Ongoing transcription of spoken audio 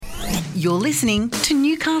You're listening to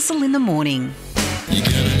Newcastle in the Morning. You're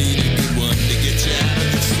gonna need a good one to get you out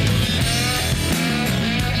of this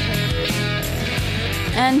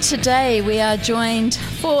one. And today we are joined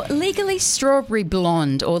for Legally Strawberry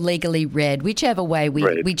Blonde or Legally Red, whichever way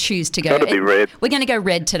we choose to go. Got to be red. We're going to go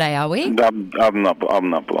red today, are we? I'm not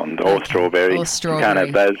blonde or strawberry. Or strawberry. Can't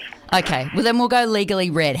have those. Okay, well then we'll go Legally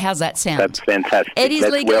Red. How's that sound? That's fantastic. It is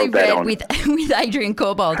That's Legally well Red with Adrian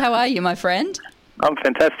Corbould. How are you, my friend? I'm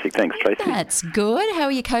fantastic, thanks, Tracy. That's good. How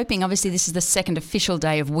are you coping? Obviously, this is the second official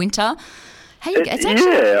day of winter. Hey, it's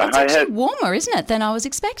actually warmer, isn't it, than I was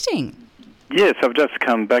expecting? Yes, I've just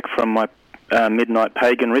come back from my midnight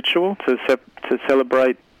pagan ritual to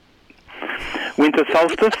celebrate winter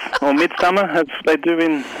solstice or midsummer, as they do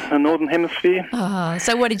in the Northern Hemisphere. Oh,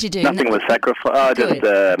 so what did you do? Nothing was sacrificed. Just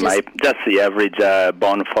the average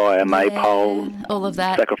bonfire, maypole. All of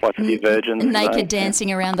that. Sacrifice a few virgins. Naked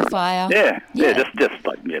dancing around the fire.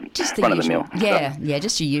 Just run of the mill. Yeah,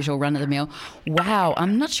 just your usual run of the mill. Wow,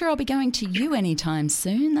 I'm not sure I'll be going to you anytime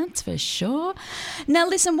soon, that's for sure. Now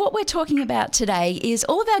listen, what we're talking about today is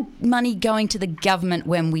all of our money going to the government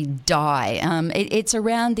when we die. It's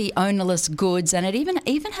around the ownerless goods, and it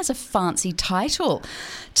even has a fancy title.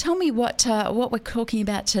 Tell me what we're talking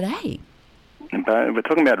about today. We're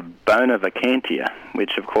talking about bona vacantia,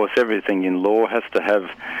 which, of course, everything in law has to have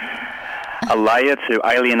a layer to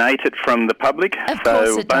alienate it from the public. Of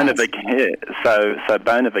course it does. So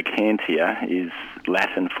bona vacantia is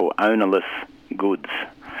Latin for ownerless goods,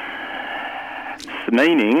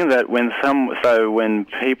 meaning that when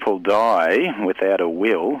people die without a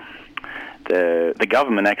will, the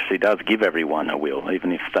government actually does give everyone a will,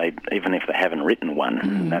 even if they haven't written one.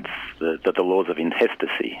 And that's the laws of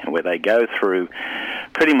intestacy, where they go through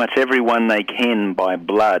pretty much everyone they can by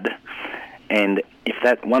blood, and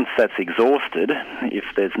once that's exhausted, if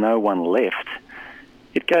there's no one left,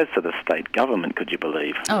 it goes to the state government. Could you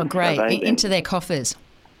believe? Oh, great! So into their coffers.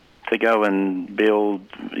 To go and build,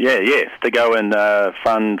 to go and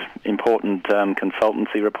fund important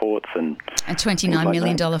consultancy reports and a $29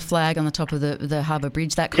 million flag on the top of the harbour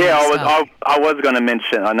bridge. That kind of stuff. I was going to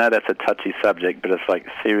mention. I know that's a touchy subject, but it's like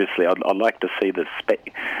seriously, I'd like to see the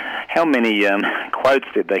how many quotes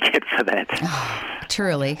did they get for that? Oh,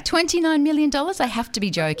 truly, $29 million. They have to be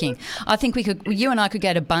joking. I think you and I could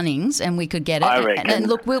go to Bunnings and we could get it. I reckon. And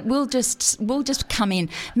look, we'll just come in.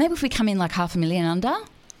 Maybe if we come in like $500,000 under.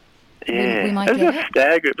 Yeah, we might it's get just it.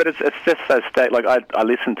 staggering, but it's just so staggering. Like I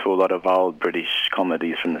listen to a lot of old British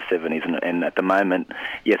comedies from the 70s, and at the moment,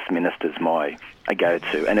 Yes Minister's my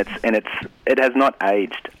go-to, and it has not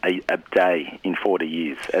aged a day in 40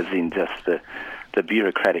 years, as in just the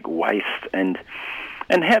bureaucratic waste and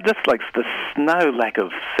how just like no lack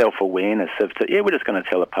of self-awareness we're just going to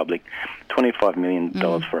tell the public $25 million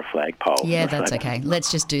for a flagpole. Yeah, that's okay.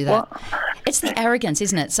 Let's just do that. What? It's the arrogance,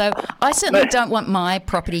 isn't it? So I certainly don't want my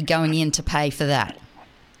property going in to pay for that.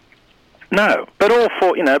 No, but all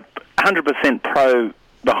for 100% pro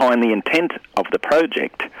behind the intent of the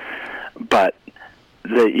project, but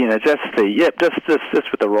just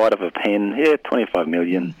with the right of a pen, $25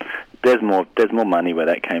 million. There's more money where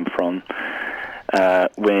that came from.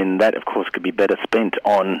 When that, of course, could be better spent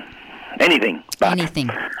on anything at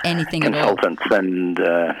all. Consultants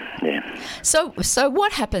and So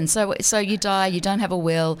what happens? So you die, you don't have a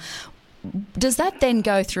will. Does that then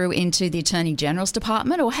go through into the Attorney General's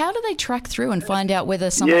department, or how do they track through and find out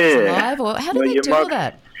whether someone's alive, or how do they do all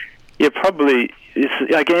that? This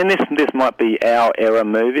might be our era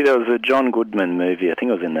movie. There was a John Goodman movie, I think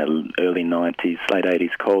it was in the early 90s, late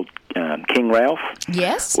 80s, called King Ralph.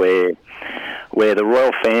 Yes. Where the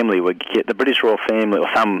royal family the British royal family, or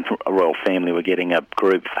some royal family, were getting a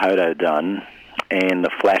group photo done, and the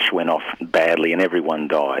flash went off badly, and everyone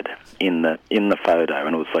died in the photo,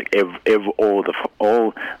 and it was like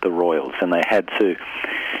all the royals, and they had to,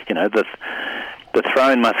 the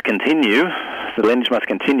throne must continue, the lineage must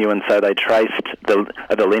continue, and so they traced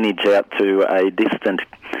the lineage out to a distant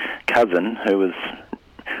cousin who was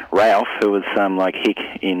Ralph, who was like Hick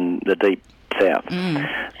in the deep south.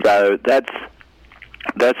 So that's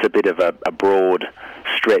a bit of a broad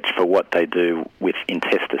stretch for what they do with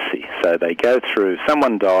intestacy. So they go through,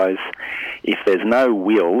 someone dies, if there's no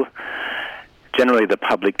will, generally the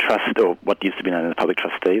public trust, or what used to be known as the public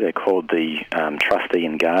trustee, they're called the trustee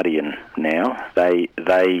and guardian now, they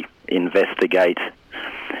investigate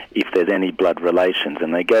if there's any blood relations,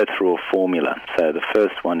 and they go through a formula. So the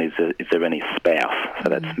first one is there any spouse? So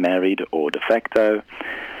that's married or de facto.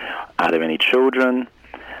 Are there any children?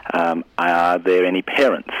 Are there any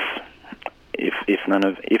parents? If none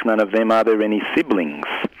of them, are there any siblings?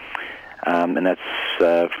 and that's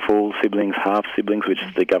full siblings, half siblings, which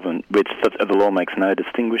the law makes no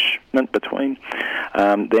distinguishment between.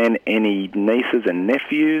 Then any nieces and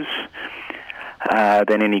nephews,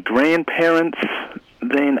 then any grandparents,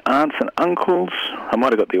 then aunts and uncles. I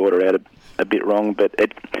might have got the order out a bit wrong, but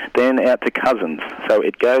then out to cousins. So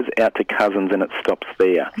it goes out to cousins and it stops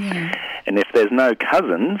there. Yeah. And if there's no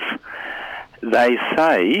cousins, they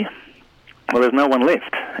say, well, there's no one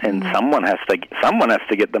left, and someone has to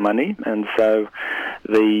get the money, and so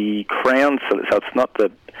the Crown. So it's not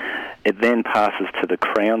the. It then passes to the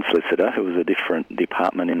Crown Solicitor, who is a different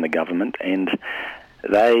department in the government, and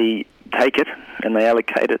they take it and they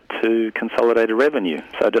allocate it to consolidated revenue.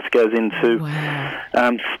 So it just goes into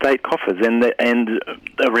state coffers. And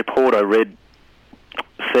a report I read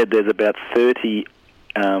said there's about 30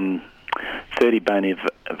 bona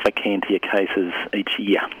vacantia cases each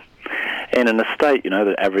year. And in a state,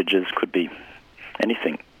 the averages could be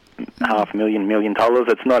anything, $500,000, $1 million.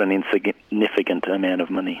 It's not an insignificant amount of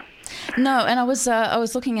money. No, and I was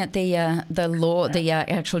looking at the law, the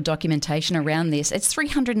actual documentation around this. It's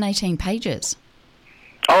 318 pages.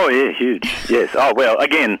 Oh yeah, huge. Yes. Oh well.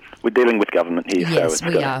 Again, we're dealing with government here, yes, so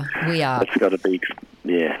we are. It's got to be.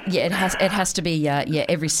 Yeah. Yeah, it has to be.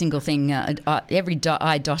 Every single thing, every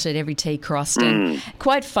I dotted, every T crossed, and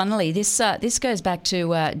quite funnily, this goes back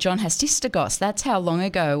to John Hastistigos. That's how long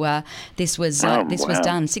ago this was done.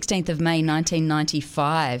 16th of May,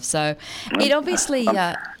 1995. So it obviously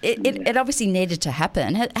it obviously needed to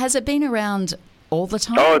happen. Has it been around all the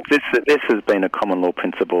time? Oh, this has been a common law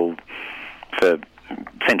principle for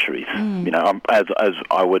centuries. As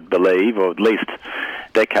I would believe, or at least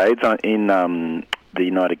decades. In the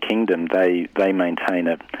United Kingdom, they maintain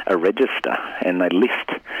a register and they list,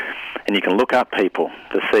 and you can look up people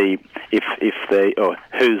to see if they or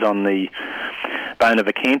who's on the bona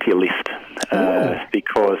vacantia list.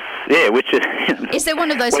 Because which is there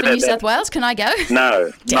one of those for New South Wales? Can I go?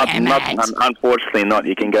 No, not unfortunately not.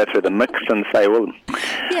 You can go through the mix and say, well,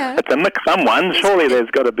 it's a mix. Surely there's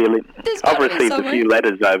got to be. I've received a few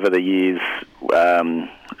letters over the years.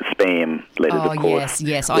 Spam letters, of course.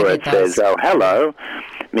 Yes, I where get it those. says, "Oh, hello,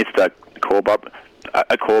 Mr. Corbould.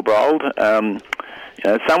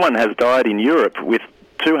 Someone has died in Europe with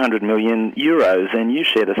 200 million euros, and you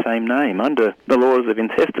share the same name. Under the laws of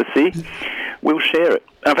intestacy, we'll share it."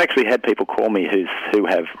 I've actually had people call me who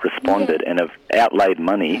have responded and have outlaid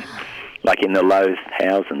money, like in the low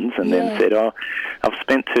thousands, and then said, "Oh, I've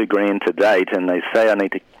spent $2,000 to date," and they say I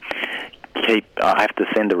need to. I have to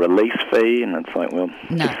send a release fee, and it's like, well,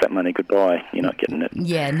 kiss that money goodbye. You're not getting it.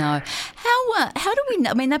 Yeah, no. How do we know?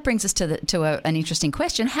 I mean, that brings us to an interesting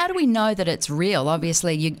question. How do we know that it's real?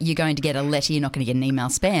 Obviously, you're going to get a letter. You're not going to get an email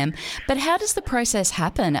spam. But how does the process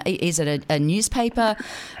happen? Is it a newspaper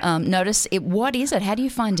notice? What is it? How do you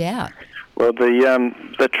find out? Well,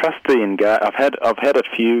 the trustee and I've had a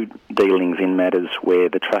few dealings in matters where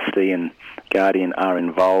the trustee and guardian are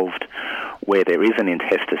involved, where there is an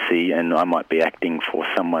intestacy, and I might be acting for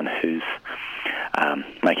someone who's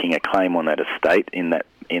making a claim on that estate. In that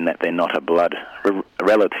they're not a blood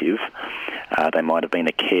relative, they might have been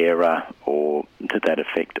a carer or to that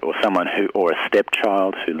effect, or someone or a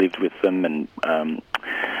stepchild who lived with them and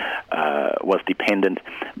was dependent,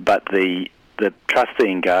 but the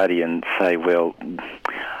trustee and guardian say, well,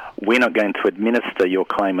 we're not going to administer your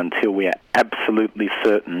claim until we are absolutely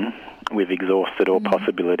certain we've exhausted all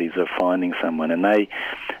possibilities of finding someone. And they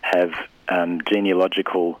have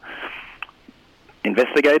genealogical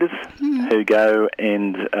investigators who go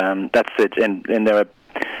and that's it. And there are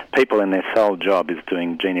people, and their sole job is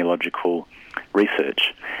doing genealogical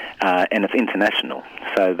research, and it's international.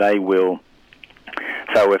 So they will.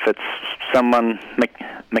 So if it's someone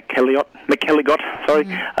McKelligot,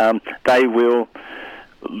 they will.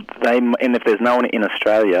 And if there's no one in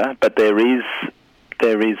Australia, but there is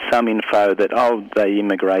some info that they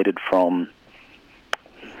immigrated from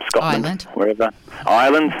Scotland, wherever.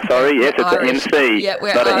 Ireland, sorry, yes, it's Irish. an MC,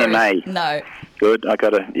 not an MA. No. Good,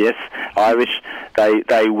 Irish.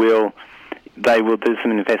 They will do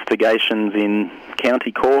some investigations in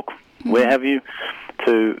County Cork, where have you,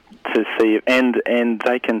 to see, and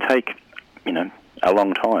they can take, a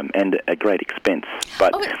long time and a great expense.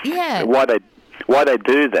 But why they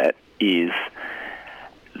do that is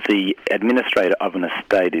the administrator of an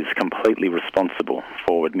estate is completely responsible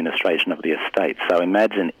for administration of the estate. So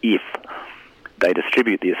imagine if they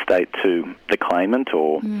distribute the estate to the claimant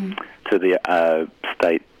or to the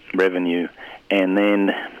state revenue, and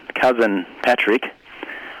then cousin Patrick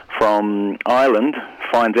from Ireland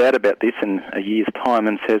finds out about this in a year's time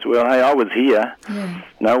and says, well, hey, I was here. Yeah.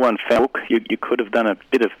 No one found. You could have done a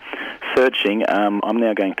bit of searching. I'm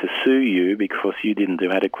now going to sue you because you didn't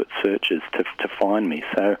do adequate searches to find me.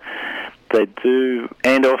 So they do.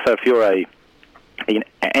 And also, if you're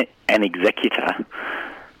an executor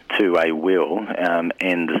to a will, and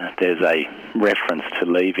there's a reference to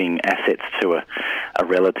leaving assets to a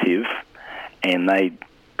relative, and they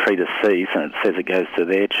predecease, and it says it goes to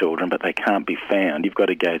their children, but they can't be found, you've got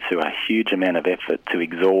to go to a huge amount of effort to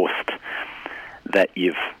exhaust that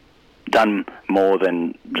you've done more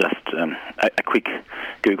than just a quick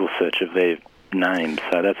Google search of their name.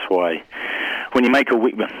 So that's why when you make a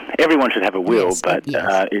will, everyone should have a will,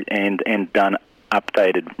 and done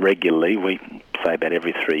updated regularly. We say about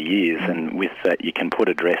every 3 years, and with that you can put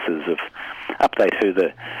addresses of update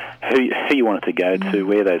who you want it to go to,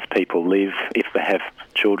 where those people live, if they have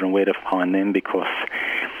children, where to find them, because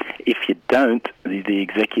if you don't, the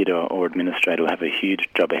executor or administrator will have a huge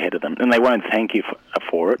job ahead of them, and they won't thank you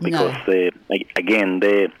for it, because they're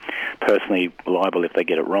personally liable if they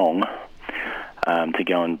get it wrong, to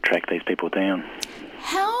go and track these people down.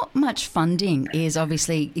 How much funding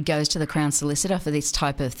it goes to the Crown Solicitor for this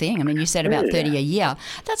type of thing? I mean, you said about 30 a year.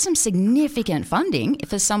 That's some significant funding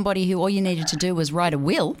for somebody who all you needed to do was write a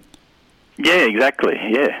will. Yeah, exactly.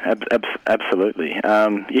 Yeah, absolutely.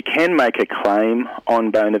 You can make a claim on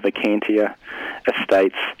bona vacantia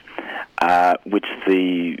estates, which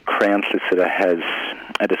the Crown Solicitor has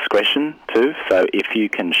a discretion to. So if you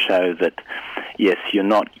can show that, yes, you're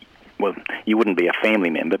not... Well, you wouldn't be a family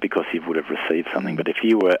member because you would have received something, but if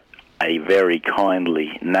you were a very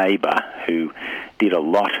kindly neighbour who did a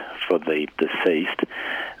lot for the deceased,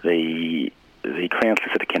 the Crown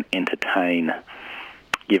Solicitor can entertain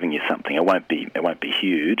giving you something. It won't be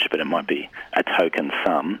huge, but it might be a token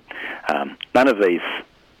sum. None of these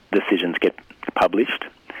decisions get published,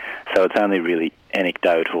 so it's only really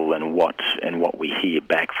anecdotal and what we hear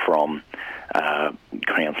back from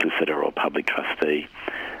Crown Solicitor or public trustee.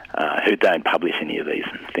 Who don't publish any of these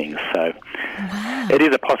things. So it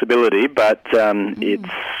is a possibility, but it's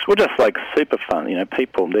just like super fun.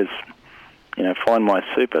 People, there's, Find My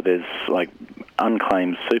Super, there's like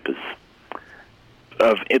unclaimed supers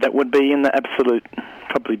that would be in the absolute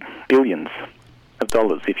probably billions of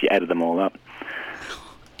dollars if you added them all up.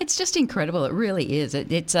 It's just incredible. It really is.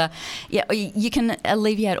 It's you can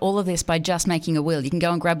alleviate all of this by just making a will. You can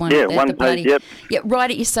go and grab one. One the party. page. Yep. Yeah, write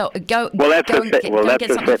it yourself. Go and get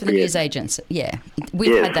something from the newsagents. Yeah,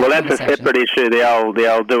 we've had that that's a separate issue. The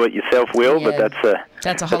old do-it-yourself will, but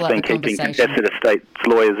that's a whole other keeping conversation. contested estates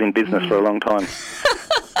lawyers in business for a long time.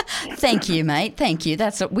 Thank you, mate. Thank you.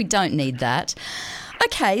 We don't need that.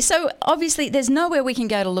 Okay, so obviously there's nowhere we can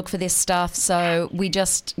go to look for this stuff, so we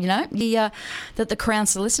just, that the Crown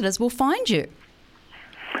Solicitors will find you.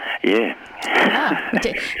 Yeah.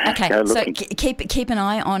 Okay, so keep an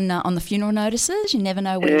eye on the funeral notices. You never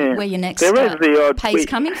know where your next pay's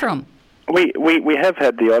coming from. We have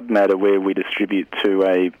had the odd matter where we distribute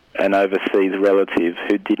to an overseas relative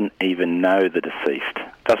who didn't even know the deceased.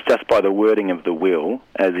 That's just by the wording of the will,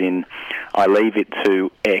 as in, I leave it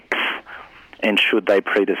to X, and should they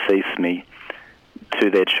predecease me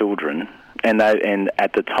to their children, and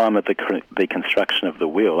at the time of the construction of the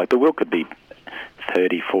will, like the will could be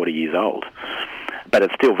 30, 40 years old, but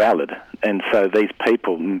it's still valid, and so these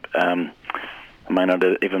people may not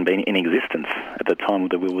have even been in existence at the time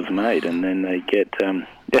the will was made, and then they get...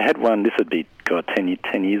 they had one, this would be, 10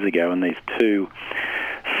 years ago, and these two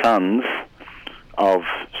sons of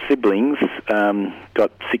siblings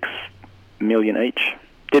got $6 million each.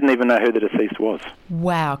 Didn't even know who the deceased was.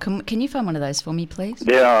 Wow. Can you find one of those for me, please?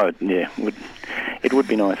 Yeah, it would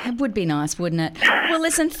be nice. It would be nice, wouldn't it? Well,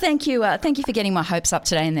 listen, thank you for getting my hopes up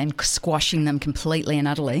today and then squashing them completely and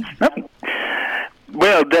utterly.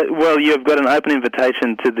 Well, you've got an open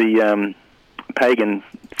invitation to the pagan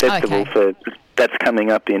festival for... That's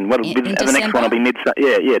coming up in the next one will be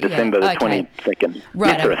December the 22nd.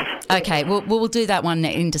 Right. Okay. We'll do that one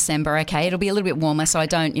in December. Okay. It'll be a little bit warmer, so I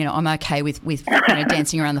don't. I'm okay with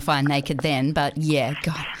dancing around the fire naked then. But yeah,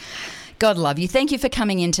 God love you. Thank you for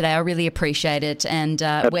coming in today. I really appreciate it, and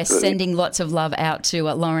we're sending lots of love out to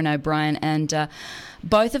Lauren O'Brien, and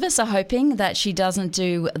both of us are hoping that she doesn't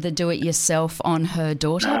do the do-it-yourself on her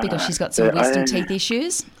daughter because she's got some wisdom teeth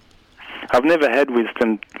issues. I've never had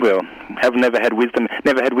wisdom. Well, never had wisdom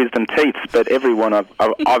teeth. But everyone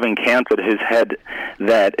I've encountered who's had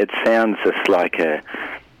that, it sounds just like the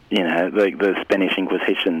Spanish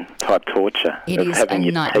Inquisition type torture. It is having a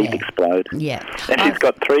your nightmare. teeth explode. Yeah, and she's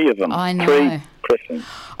got 3 of them. I know. depressing.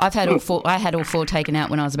 I've had all four. I had all four taken out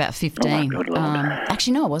when I was about 15. Oh, my good Lord.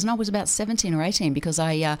 Actually, no, I wasn't. I was about 17 or 18 because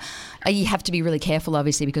you have to be really careful,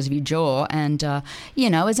 obviously, because of your jaw. And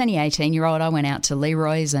as any 18-year-old, I went out to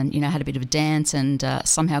Leroy's and had a bit of a dance and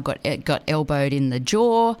somehow got elbowed in the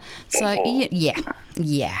jaw. So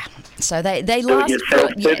yeah. So they last.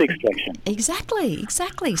 Extraction.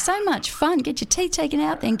 Exactly. So much fun. Get your teeth taken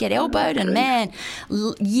out, then get elbowed, and man,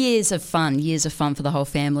 years of fun for the whole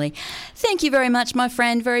family. Thank you very much, my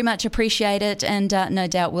friend. Very much appreciate it, and no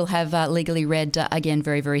doubt we'll have Legally Read again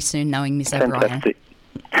very, very soon, knowing Miss O'Brien. Fantastic.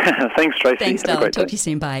 Thanks, Tracy. Thanks, darling. Talk to you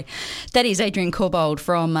soon. Bye. That is Adrian Corbould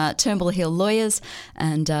from Turnbull Hill Lawyers,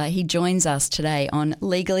 and he joins us today on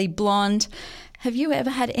Legally Blonde. Have you ever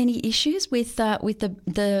had any issues with the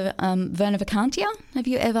bona vacantia? Have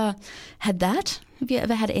you ever had that? Have you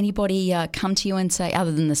ever had anybody come to you and say,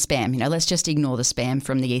 other than the spam, let's just ignore the spam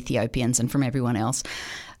from the Ethiopians and from everyone else.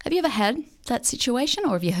 Have you ever had that situation,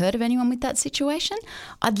 or have you heard of anyone with that situation?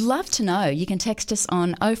 I'd love to know. You can text us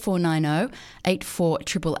on 0490 84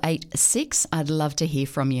 8886. I'd love to hear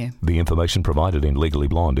from you. The information provided in Legally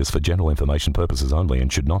Blonde is for general information purposes only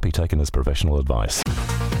and should not be taken as professional advice.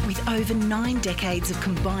 With over 9 decades of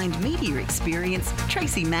combined media experience,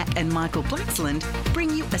 Tracy Mack and Michael Blaxland bring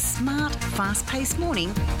you a smart, fast-paced morning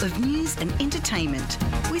of news and entertainment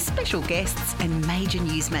with special guests and major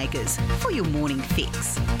newsmakers for your morning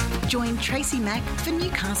fix. Join Tracy Mack for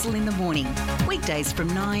Newcastle in the Morning, weekdays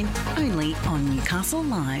from 9, only on Newcastle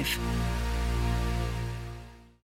Live.